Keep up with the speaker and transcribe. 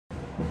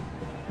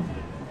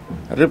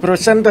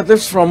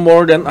Representatives from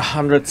more than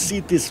 100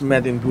 cities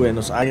met in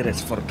Buenos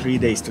Aires for 3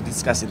 days to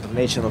discuss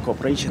international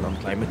cooperation on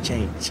climate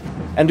change.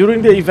 And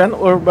during the event,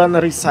 urban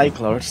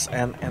recyclers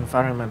and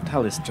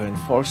environmentalists joined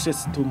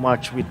forces to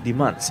march with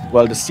demands,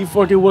 while the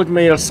C40 World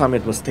Mayors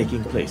Summit was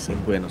taking place in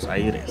Buenos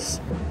Aires.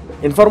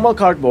 Informal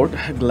cardboard,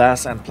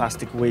 glass, and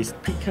plastic waste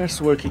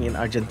pickers working in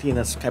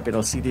Argentina's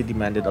capital city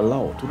demanded a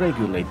law to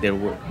regulate their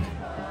work.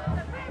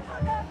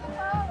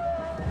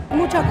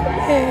 Muchas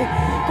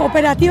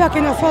cooperativas que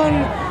no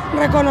son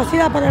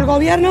reconocidas por el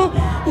gobierno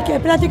y que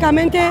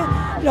prácticamente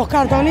los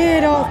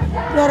cartoneros,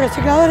 los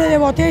recicladores de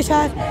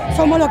botellas,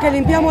 somos los que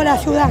limpiamos la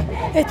ciudad.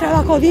 Es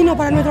trabajo digno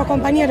para nuestros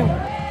compañeros.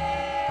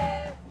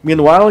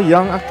 Meanwhile,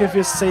 young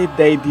activists say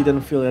they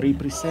didn't feel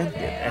represented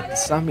at the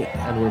summit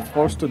and were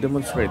forced to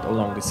demonstrate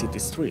along the city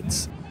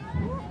streets.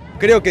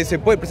 Creo que se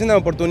presentan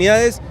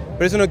oportunidades,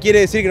 pero eso no quiere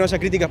decir que no haya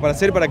críticas para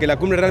hacer para que la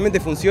cumbre realmente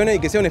funcione y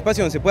que sea un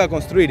espacio donde se pueda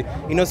construir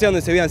y no sea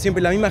donde se vean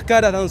siempre las mismas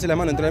caras, dándose la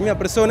mano entre las mismas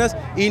personas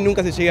y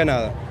nunca se llegue a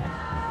nada.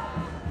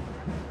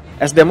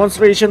 As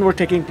demonstrations were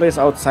taking place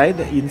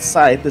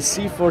inside the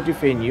C40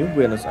 venue,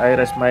 Buenos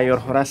Aires Mayor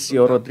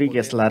Horacio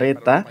Rodríguez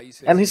Larreta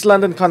and his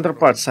London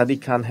counterpart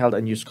Sadiq Khan held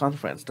a news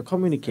conference to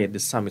communicate the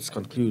summit's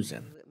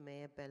conclusion.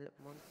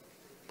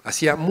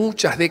 Hacía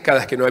muchas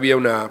décadas que no había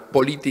una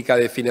política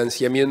de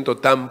financiamiento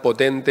tan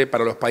potente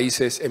para los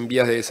países en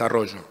vías de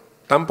desarrollo,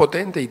 tan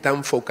potente y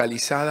tan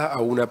focalizada a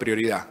una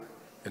prioridad,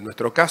 en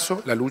nuestro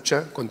caso, la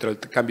lucha contra el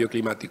cambio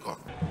climático.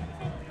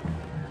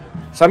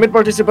 Summit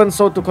participants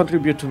sought to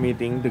contribute to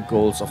meeting the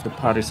goals of the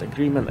Paris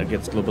Agreement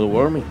against global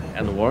warming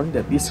and warned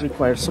that this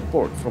requires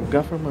support from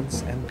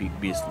governments and big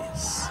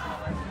business.